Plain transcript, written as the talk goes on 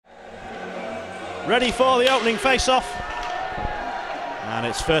ready for the opening face-off. And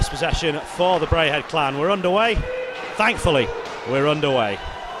it's first possession for the Braehead clan. We're underway. Thankfully, we're underway.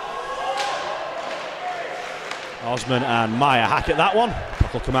 Osman and Maya hack at that one.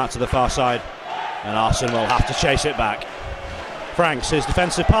 Puck will come out to the far side, and Arson will have to chase it back. Franks, his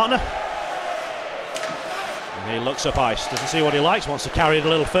defensive partner. And he looks up ice, doesn't see what he likes, wants to carry it a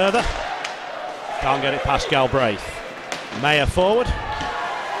little further. Can't get it past Galbraith. Maya forward.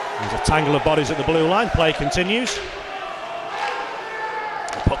 There's a tangle of bodies at the blue line. Play continues.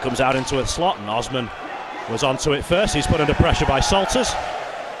 The puck comes out into a slot, and Osman was onto it first. He's put under pressure by Salters,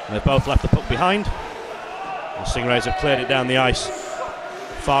 and they've both left the puck behind. The Stingrays have cleared it down the ice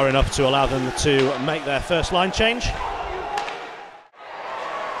far enough to allow them to make their first line change.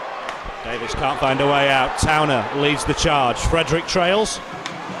 Davis can't find a way out. Towner leads the charge. Frederick trails.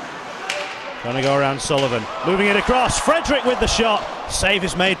 Trying to go around Sullivan. Moving it across. Frederick with the shot. Save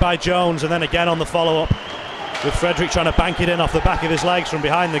is made by Jones, and then again on the follow-up with Frederick trying to bank it in off the back of his legs from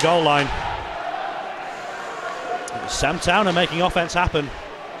behind the goal line. Sam Towner making offense happen.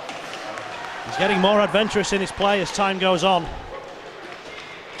 He's getting more adventurous in his play as time goes on.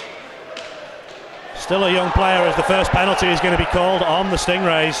 Still a young player, as the first penalty is going to be called on the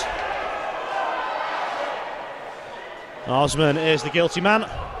Stingrays. Osman is the guilty man,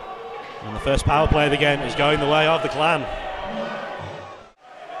 and the first power play of the game is going the way of the clan.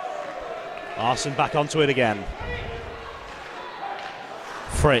 Arson back onto it again.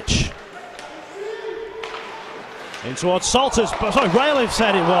 Fritsch. In towards Salters, sorry, Rail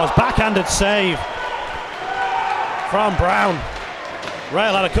said it was. Backhanded save from Brown.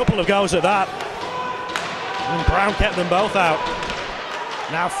 Rail had a couple of goes at that, and Brown kept them both out.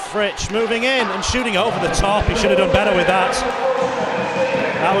 Now Fritsch moving in and shooting over the top. He should have done better with that.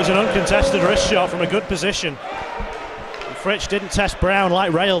 That was an uncontested wrist shot from a good position. And Fritsch didn't test Brown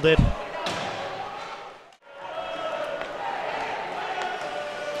like Rail did.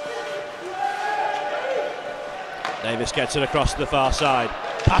 Davis gets it across to the far side.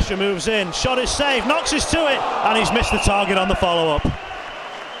 Pasha moves in, shot is saved, Knox is to it, and he's missed the target on the follow-up.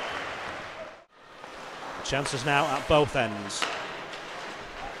 Chances now at both ends.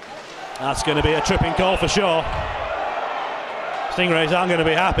 That's going to be a tripping call for sure. Stingrays aren't going to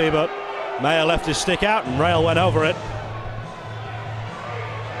be happy, but Mayer left his stick out and Rail went over it.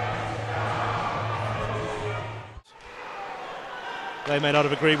 They may not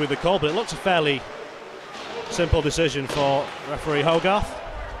have agreed with the call, but it looks a fairly simple decision for referee Hogarth.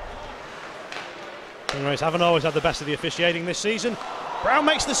 Stingrays haven't always had the best of the officiating this season. Brown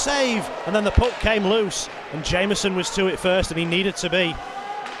makes the save, and then the puck came loose, and Jameson was to it first, and he needed to be.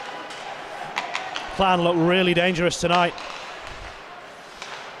 Clan look really dangerous tonight.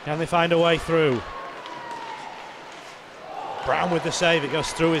 Can they find a way through? Brown with the save, it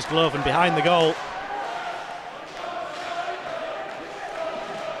goes through his glove and behind the goal.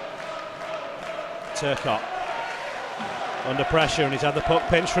 Turcotte under pressure, and he's had the puck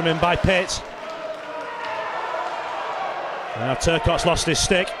pinched from him by Pitt. Now Turcotte's lost his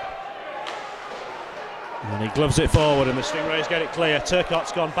stick, and he gloves it forward, and the Stingrays get it clear.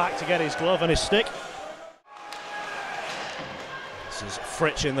 Turcotte's gone back to get his glove and his stick. This is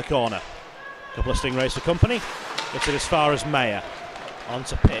Fritsch in the corner. A couple of Stingrays for company. Gets it as far as Mayer. On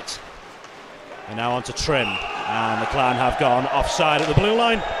to Pitt. And now on to Trim. And the Clan have gone offside at the blue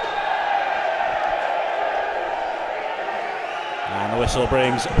line. And the whistle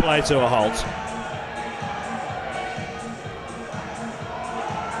brings play to a halt.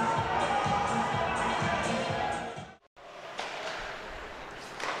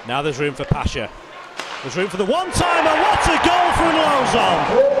 Now there's room for Pasha. There's room for the one-timer. What a goal from Lozon!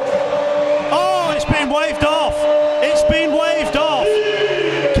 Oh, it's been waved off. It's been waved off.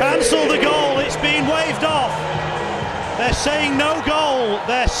 Cancel the goal. It's been waved off. They're saying no goal.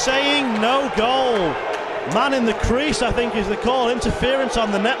 They're saying no goal. Man in the crease, I think, is the call. Interference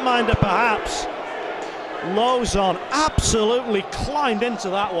on the netminder, perhaps. Lozon absolutely climbed into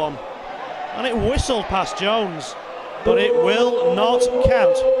that one, and it whistled past Jones, but it will not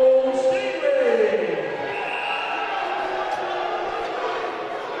count.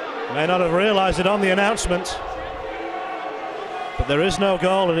 May not have realised it on the announcement, but there is no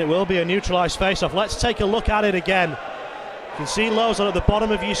goal, and it will be a neutralised face-off. Let's take a look at it again. You can see Lozon at the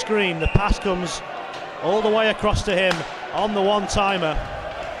bottom of your screen. The pass comes all the way across to him on the one-timer.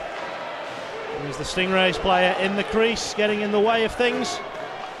 Is the Stingrays player in the crease, getting in the way of things?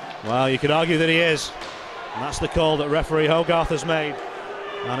 Well, you could argue that he is. And that's the call that referee Hogarth has made.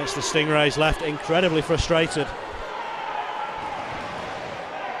 And it's the Stingrays left incredibly frustrated.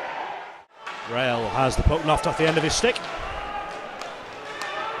 Rail has the puck knocked off the end of his stick.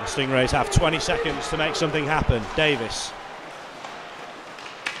 The Stingrays have 20 seconds to make something happen. Davis.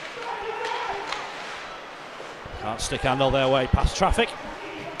 Can't stick handle their way past traffic.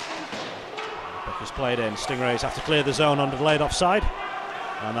 Puck is played in. Stingrays have to clear the zone under delayed offside.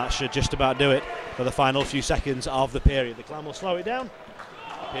 And that should just about do it for the final few seconds of the period. The Clan will slow it down.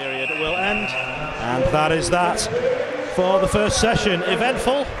 The period will end. And that is that for the first session.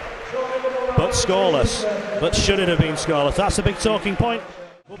 Eventful, but scoreless. But should it have been scoreless? That's a big talking point.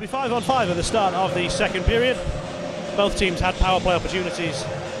 We'll be 5-on-5 at the start of the second period. Both teams had power play opportunities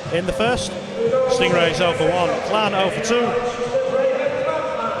in the first. Stingrays 0 for 1, Clan 0 for 2.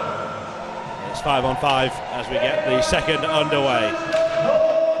 It's 5-on-5 as we get the second underway.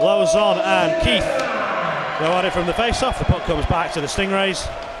 Lozon and Keith go at it from the face-off. The puck comes back to the Stingrays.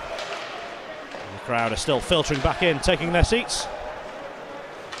 The crowd are still filtering back in, taking their seats.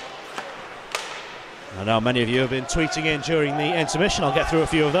 I know many of you have been tweeting in during the intermission. I'll get through a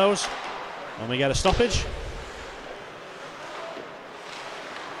few of those when we get a stoppage.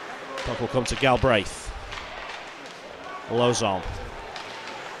 Puck will come to Galbraith. Lozon.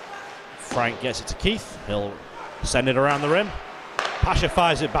 Frank gets it to Keith. He'll send it around the rim. Pasha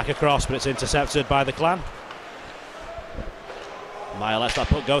fires it back across, but it's intercepted by the Clan. Meyer lets that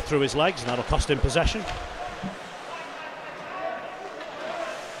puck go through his legs, and that'll cost him possession.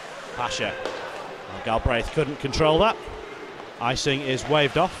 Pasha. Well, Galbraith couldn't control that. Icing is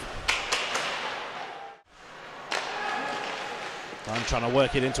waved off. I'm trying to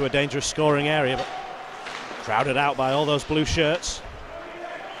work it into a dangerous scoring area, but crowded out by all those blue shirts.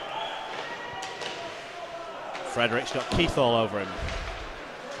 Frederick's got Keith all over him.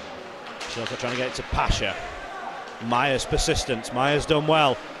 Shilka trying to get it to Pasha. Myers persistent. Myers done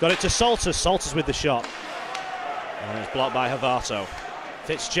well. Got it to Salters. Salters with the shot. And it's blocked by Havato.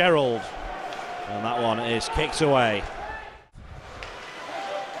 Fitzgerald. And that one is kicked away.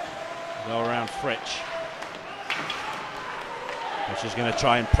 Go around Fritsch. Fritsch is going to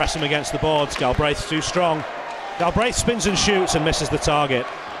try and press him against the boards. Galbraith's too strong. Galbraith spins and shoots and misses the target.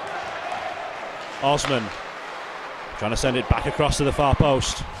 Osman trying to send it back across to the far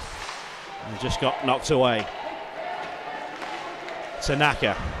post. And just got knocked away.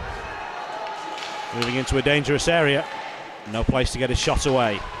 Tanaka moving into a dangerous area. No place to get his shot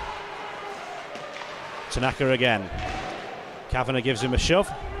away. Tanaka again. Kavanagh gives him a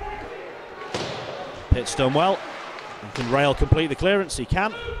shove. Pitt's done well. And can Rail complete the clearance? He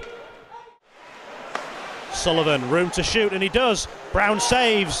can. Sullivan, room to shoot, and he does. Brown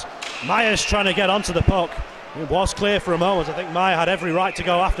saves. Myers trying to get onto the puck. It was clear for a moment. I think Meyer had every right to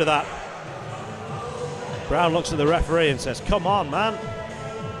go after that. Brown looks at the referee and says, come on, man.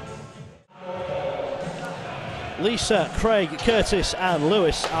 Lisa, Craig, Curtis and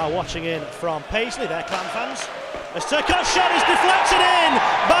Lewis are watching in from Paisley. They're Clan fans. As Turcotte's shot is deflected in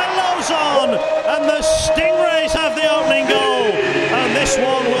by Lozon, and the Stingrays have the opening goal, and this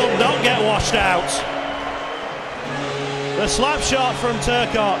one will not get washed out. The slap shot from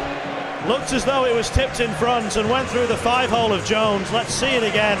Turcotte looked as though it was tipped in front and went through the 5-hole of Jones. Let's see it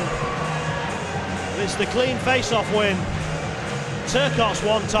again. It's the clean face-off win. Turcotte's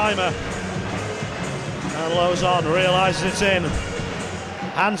one-timer. And Lozon realises it's in.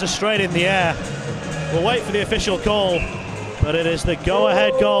 Hands are straight in the air. We'll wait for the official call, but it is the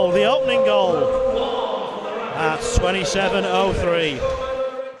go-ahead goal, the opening goal at 27:03.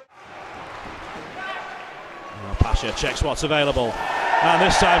 Pasha checks what's available, and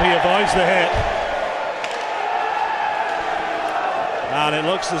this time he avoids the hit. And it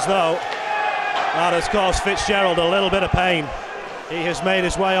looks as though that has caused Fitzgerald a little bit of pain. He has made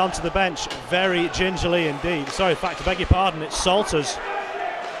his way onto the bench very gingerly indeed. Sorry, in fact, I beg your pardon, it's Salters.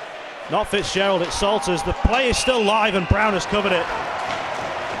 Not Fitzgerald, it's Salters. The play is still live and Brown has covered it.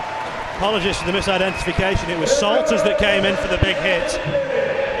 Apologies for the misidentification. It was Salters that came in for the big hit,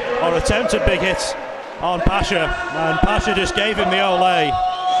 or attempted big hit on Pasha, and Pasha just gave him the ole. And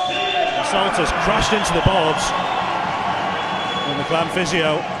Salters crashed into the boards. And the Clan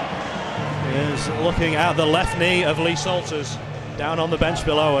physio is looking at the left knee of Lee Salters down on the bench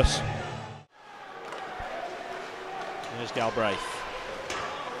below us. Here's Galbraith.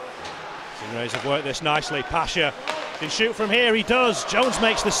 Stingrays have worked this nicely. Pasha can shoot from here, he does. Jones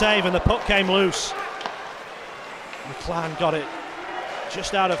makes the save and the puck came loose. The Clan got it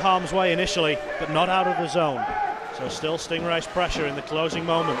just out of harm's way initially, but not out of the zone. So still Stingrays pressure in the closing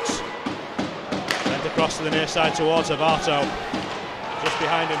moments. Sent across to the near side towards Havato. Just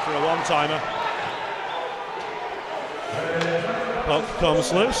behind him for a one-timer. Puck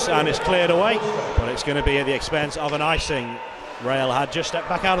comes loose and is cleared away, but it's going to be at the expense of an icing. Rail had just stepped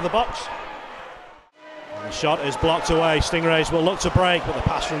back out of the box. And the The shot is blocked away. Stingrays will look to break, but the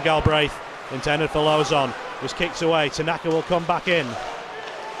pass from Galbraith, intended for Lozon, was kicked away. Tanaka will come back in.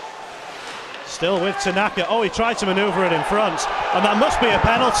 Still with Tanaka. Oh, he tried to manoeuvre it in front, and that must be a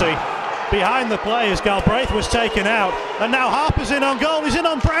penalty. Behind the play as Galbraith was taken out, and now Harper's in on goal. He's in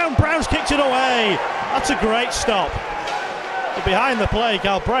on Brown. Brown's kicked it away. That's a great stop. But behind the play,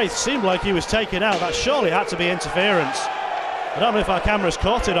 Galbraith seemed like he was taken out. That surely had to be interference. I don't know if our cameras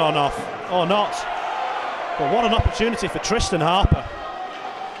caught it or not. But what an opportunity for Tristan Harper.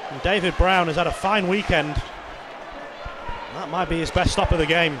 And David Brown has had a fine weekend. That might be his best stop of the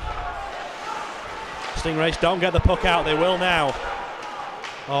game. Stingrays don't get the puck out. They will now.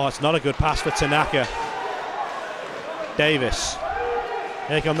 Oh, it's not a good pass for Tanaka. Davis.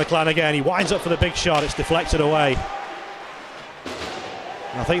 Here come the Clan again. He winds up for the big shot. It's deflected away.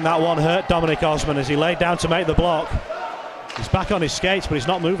 I think that one hurt Dominic Osman as he laid down to make the block. He's back on his skates, but he's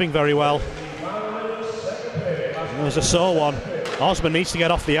not moving very well. There's a sore one. Osman needs to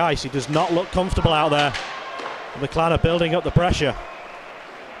get off the ice. He does not look comfortable out there. The Clan are building up the pressure.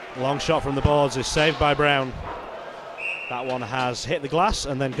 Long shot from the boards is saved by Brown. That one has hit the glass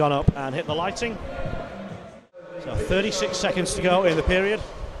and then gone up and hit the lighting. So 36 seconds to go in the period.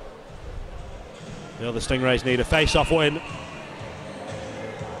 The other Stingrays need a face-off win.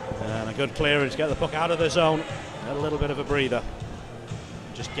 And a good clearance, get the puck out of the zone. A little bit of a breather.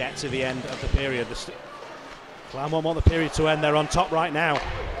 Just get to the end of the period. The Clan won't want the period to end. They're on top right now.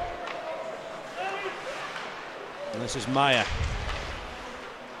 And this is Meyer.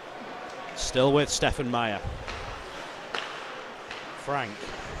 Still with Stefan Meyer. Frank.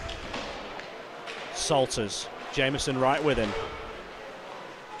 Salters. Jameson right with him.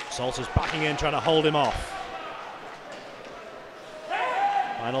 Salters backing in, trying to hold him off.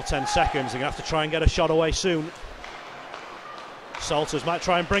 Final 10 seconds. They're going to have to try and get a shot away soon. Salters might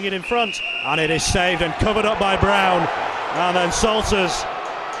try and bring it in front, and it is saved and covered up by Brown. And then Salters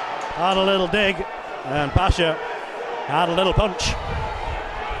had a little dig, and Pasha had a little punch.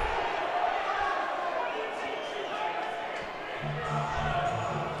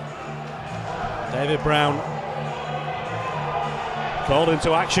 David Brown called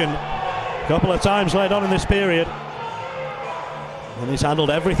into action a couple of times late on in this period, and he's handled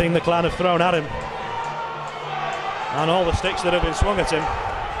everything the Clan have thrown at him and all the sticks that have been swung at him.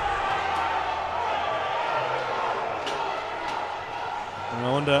 And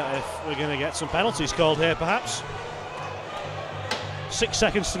I wonder if we're going to get some penalties called here perhaps. 6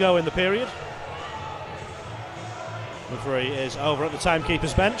 seconds to go in the period. The referee is over at the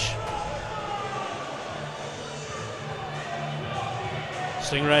timekeeper's bench.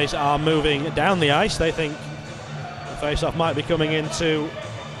 Stingrays are moving down the ice. They think the face-off might be coming into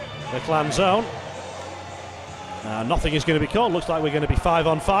the Clan zone. Nothing is going to be called. Looks like we're going to be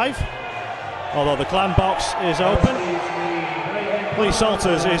 5-on-5. Although the Clan box is open. Lee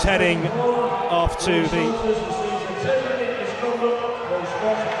Salters is heading off to the...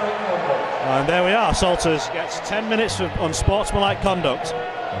 And there we are. Salters gets 10 minutes for unsportsmanlike conduct.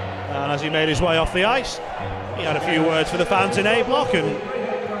 And as he made his way off the ice, he had a few words for the fans in A block and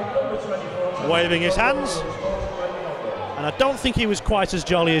waving his hands. And I don't think he was quite as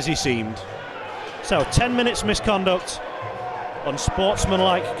jolly as he seemed. So 10 minutes misconduct,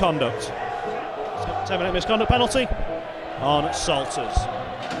 unsportsmanlike conduct. 10-minute misconduct penalty on Salters.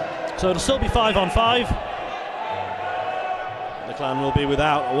 So it'll still be 5-on-5. The Clan will be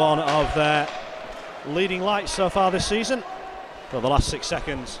without one of their leading lights so far this season for the last 6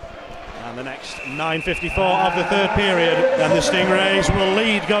 seconds. And the next 9:54 of the third period, and the Stingrays will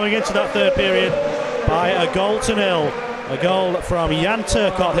lead going into that third period by a 1-0. A goal from Jan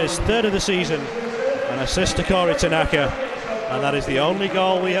Turcott, his third of the season, an assist to Corey Tanaka, and that is the only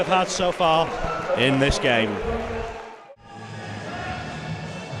goal we have had so far in this game.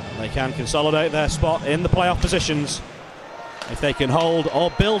 They can consolidate their spot in the playoff positions if they can hold or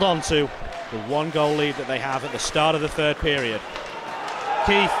build onto the 1-goal lead that they have at the start of the third period.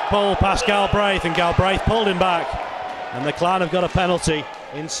 Keith pulled past Galbraith, and Galbraith pulled him back, and the Clan have got a penalty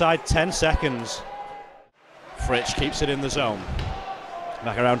inside 10 seconds. Fritsch keeps it in the zone.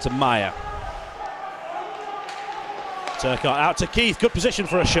 Back around to Meyer. Turcott out to Keith, good position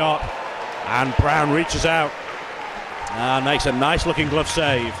for a shot, and Brown reaches out and makes a nice looking glove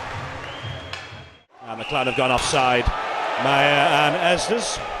save. And the Clan have gone offside. Meyer and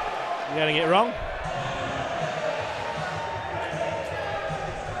Estes getting it wrong.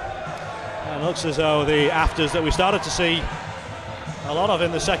 And looks as though the afters that we started to see a lot of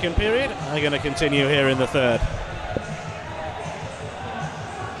in the second period are going to continue here in the third.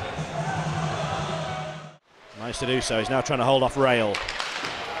 Nice to do so. He's now trying to hold off Rail.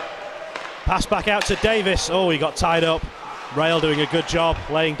 Pass back out to Davis. Oh, he got tied up. Rail doing a good job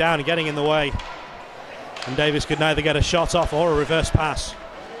laying down and getting in the way. And Davis could neither get a shot off or a reverse pass.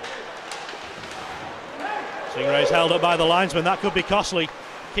 Stingrays held up by the linesman. That could be costly.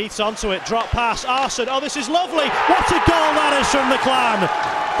 Keith's onto it. Drop pass. Arson. Oh, this is lovely. What a goal that is from the Clan.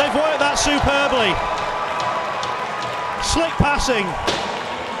 They've worked that superbly. Slick passing.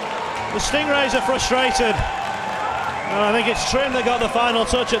 The Stingrays are frustrated. And I think it's Trim that got the final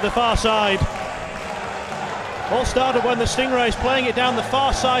touch at the far side. All started when the Stingrays playing it down the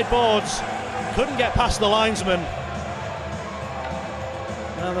far side boards. Couldn't get past the linesman.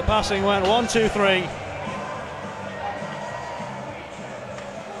 And the passing went 1, 2, 3.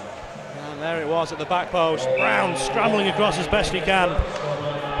 And there it was at the back post. Brown scrambling across as best he can.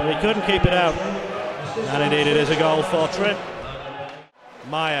 But he couldn't keep it out. And indeed it is a goal for Trim.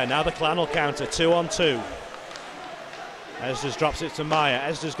 Meyer, now the Clan will counter, 2 on 2. Esders drops it to Meyer.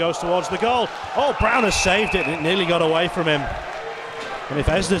 Esders goes towards the goal. Oh, Brown has saved it. It nearly got away from him. And if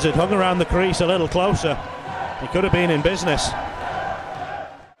Esders had hung around the crease a little closer, he could have been in business.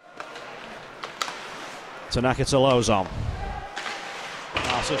 Tanaka to Lozon.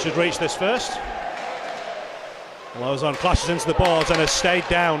 Arsenal should reach this first. Lozon clashes into the boards and has stayed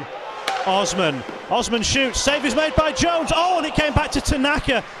down. Osman shoots. Save is made by Jones. Oh, and it came back to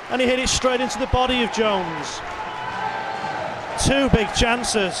Tanaka, and he hit it straight into the body of Jones. 2 big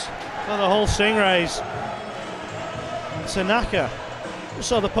chances for the Hull Stingrays. And Tanaka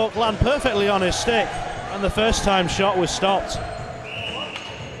saw the puck land perfectly on his stick, and the first time shot was stopped.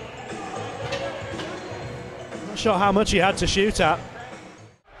 Not sure how much he had to shoot at.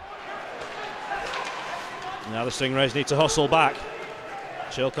 Now the Stingrays need to hustle back.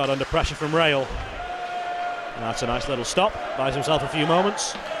 Chilcott under pressure from Rail. And that's a nice little stop. Buys himself a few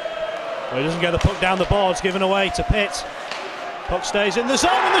moments. Well, he doesn't get the puck down the boards, given away to Pitt. Puck stays in the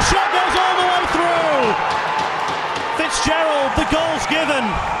zone and the shot goes all the way through. Fitzgerald, the goal's given.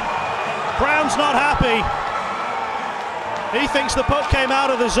 Brown's not happy. He thinks the puck came out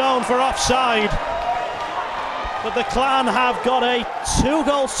of the zone for offside. But the Clan have got a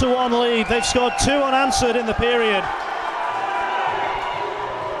 2-1 lead. They've scored 2 unanswered in the period.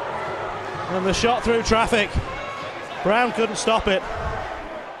 And the shot through traffic. Brown couldn't stop it.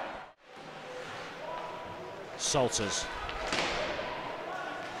 Salters.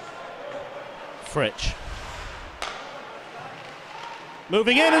 Fritsch.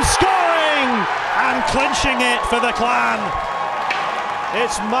 Moving in and scoring! And clinching it for the Clan.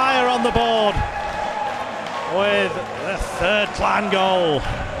 It's Meyer on the board with the 3rd Clan goal.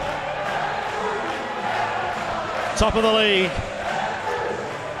 Top of the league.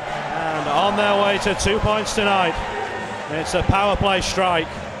 And on their way to 2 points tonight. It's a power play strike.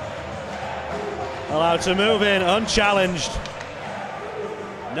 Allowed to move in unchallenged.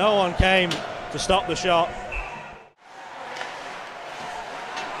 No one came to stop the shot.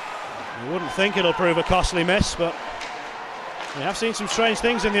 You wouldn't think it'll prove a costly miss, but we have seen some strange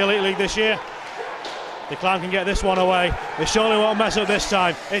things in the Elite League this year. The Clan can get this one away. They surely won't mess up this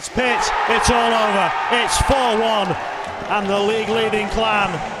time. It's Pitt. It's all over. It's 4-1. And the league leading Clan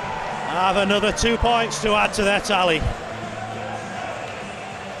have another 2 points to add to their tally.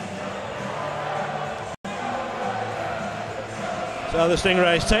 So the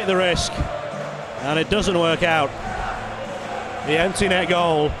Stingrays take the risk, and it doesn't work out. The empty net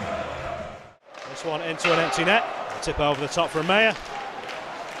goal. This one into an empty net. Tip over the top from Meyer.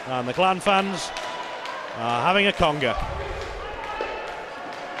 And the Clan fans are having a conga.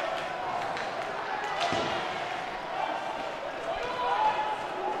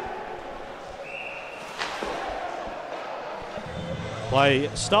 Play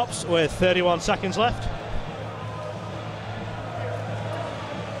stops with 31 seconds left.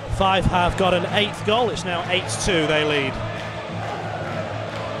 5 have got an 8th goal. It's now 8-2, they lead.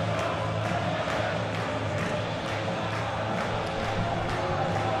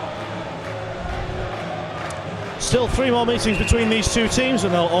 Still 3 more meetings between these 2 teams,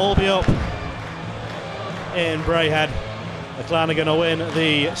 and they'll all be up in Braehead. The Clan are going to win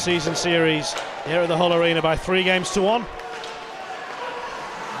the season series here at the Hull Arena by 3-1.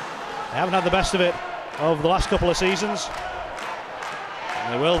 They haven't had the best of it over the last couple of seasons.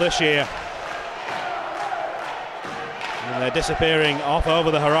 They will this year. And they're disappearing off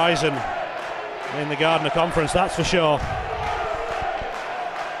over the horizon in the Gardner Conference, that's for sure.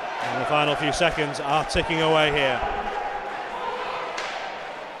 And the final few seconds are ticking away here.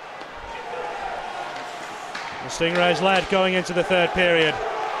 The Stingrays led going into the 3rd period,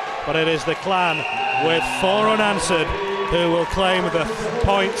 but it is the Clan with 4 unanswered who will claim the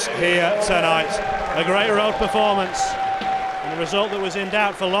points here tonight. A great road performance. And the result that was in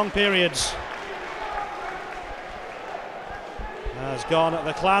doubt for long periods has gone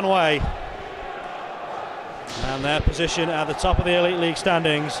the Clan way. And their position at the top of the Elite League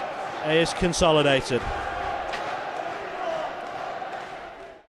standings is consolidated.